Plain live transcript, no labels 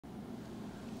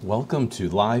Welcome to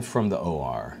Live from the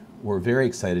OR. We're very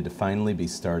excited to finally be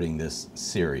starting this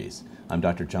series. I'm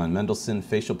Dr. John Mendelsohn,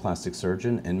 facial plastic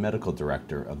surgeon and medical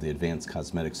director of the Advanced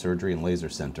Cosmetic Surgery and Laser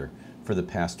Center for the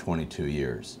past 22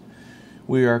 years.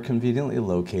 We are conveniently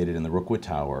located in the Rookwood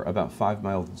Tower, about 5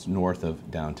 miles north of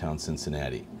downtown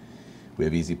Cincinnati. We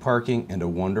have easy parking and a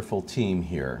wonderful team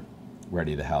here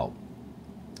ready to help.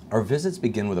 Our visits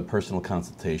begin with a personal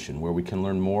consultation where we can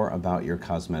learn more about your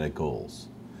cosmetic goals.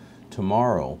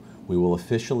 Tomorrow, we will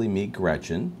officially meet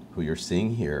Gretchen, who you're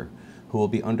seeing here, who will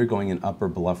be undergoing an upper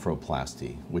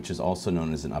blepharoplasty, which is also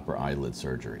known as an upper eyelid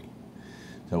surgery.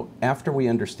 So after we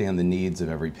understand the needs of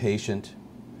every patient,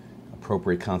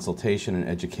 appropriate consultation and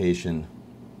education,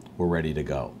 we're ready to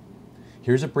go.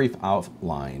 Here's a brief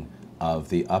outline of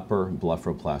the upper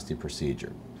blepharoplasty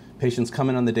procedure. Patients come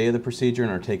in on the day of the procedure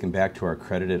and are taken back to our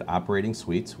accredited operating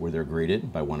suites where they're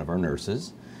greeted by one of our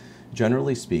nurses.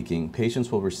 Generally speaking,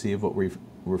 patients will receive what we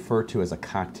refer to as a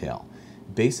cocktail,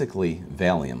 basically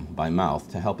Valium by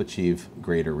mouth, to help achieve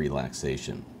greater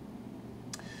relaxation.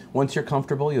 Once you're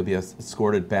comfortable, you'll be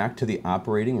escorted back to the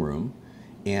operating room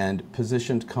and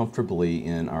positioned comfortably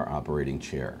in our operating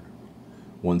chair.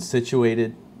 Once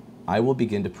situated, I will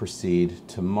begin to proceed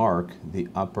to mark the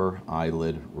upper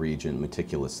eyelid region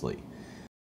meticulously.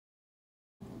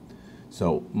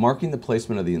 So, marking the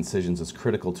placement of the incisions is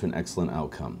critical to an excellent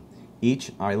outcome.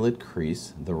 Each eyelid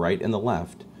crease, the right and the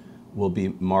left, will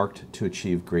be marked to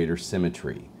achieve greater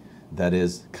symmetry. That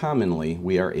is, commonly,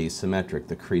 we are asymmetric.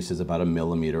 The crease is about 1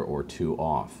 millimeter or 2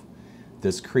 off.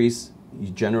 This crease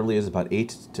generally is about 8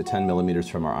 to 10 millimeters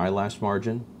from our eyelash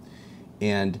margin,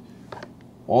 and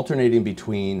alternating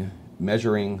between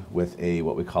measuring with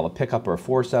what we call a pickup or a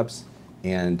forceps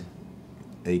and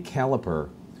a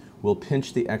caliper will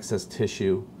pinch the excess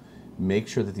tissue, make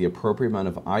sure that the appropriate amount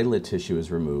of eyelid tissue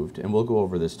is removed, and we'll go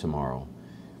over this tomorrow.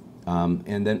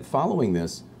 And then following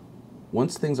this,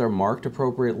 once things are marked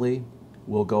appropriately,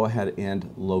 we'll go ahead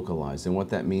and localize. And what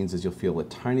that means is you'll feel a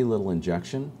tiny little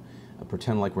injection,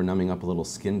 pretend like we're numbing up a little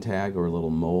skin tag or a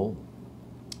little mole,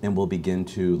 and we'll begin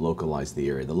to localize the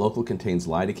area. The local contains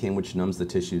lidocaine, which numbs the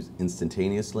tissues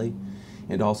instantaneously,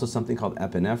 and also something called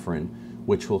epinephrine,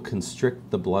 which will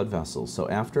constrict the blood vessels. So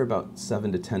after about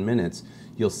 7 to 10 minutes,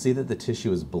 you'll see that the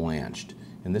tissue is blanched.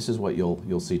 And this is what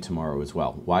you'll see tomorrow as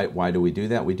well. Why do we do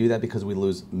that? We do that because we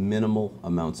lose minimal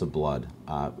amounts of blood,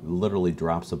 literally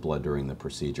drops of blood during the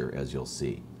procedure, as you'll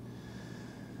see.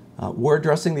 We're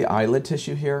addressing the eyelid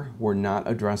tissue here. We're not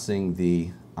addressing the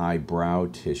eyebrow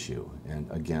tissue. And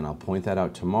again, I'll point that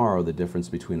out tomorrow, the difference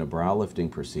between a brow lifting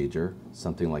procedure,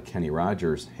 something like Kenny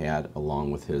Rogers had along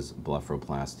with his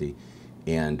blepharoplasty,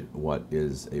 and what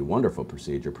is a wonderful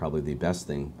procedure, probably the best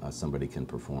thing somebody can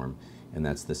perform, and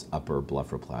that's this upper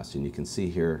blepharoplasty. And you can see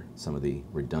here some of the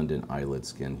redundant eyelid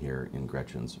skin here in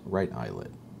Gretchen's right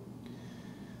eyelid.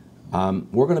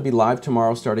 We're going to be live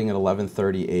tomorrow starting at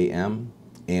 11:30 a.m.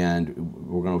 and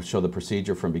we're going to show the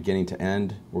procedure from beginning to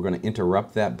end. We're going to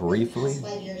interrupt that briefly.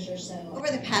 Over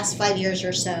the past 5 years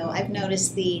or so, I've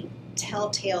noticed the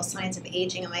telltale signs of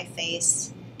aging on my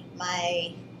face.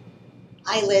 My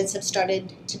eyelids have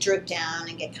started to droop down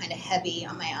and get kind of heavy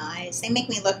on my eyes. They make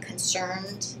me look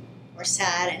concerned or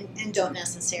sad and don't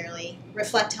necessarily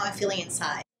reflect how I'm feeling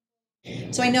inside.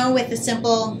 So I know with the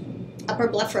simple upper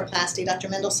blepharoplasty, Dr.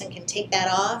 Mendelsohn can take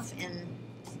that off and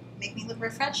make me look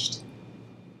refreshed.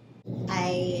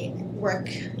 I work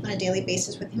on a daily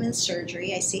basis with him in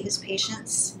surgery. I see his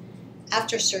patients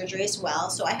after surgery as well,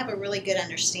 so I have a really good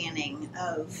understanding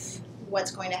of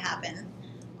what's going to happen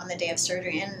on the day of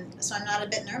surgery, and so I'm not a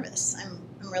bit nervous. I'm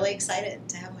really excited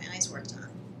to have my eyes worked on.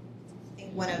 I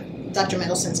think one of Dr.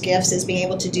 Mendelsohn's gifts is being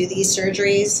able to do these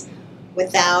surgeries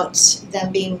without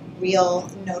them being real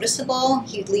noticeable.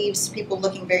 He leaves people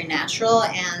looking very natural,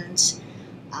 and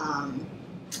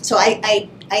so I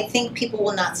think people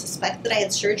will not suspect that I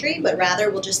had surgery, but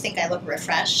rather will just think I look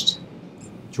refreshed.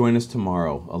 Join us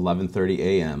tomorrow, 11:30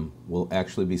 a.m. We'll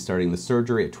actually be starting the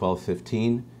surgery at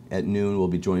 12:15. At noon, we'll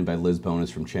be joined by Liz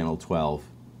Bonas from Channel 12.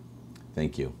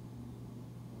 Thank you.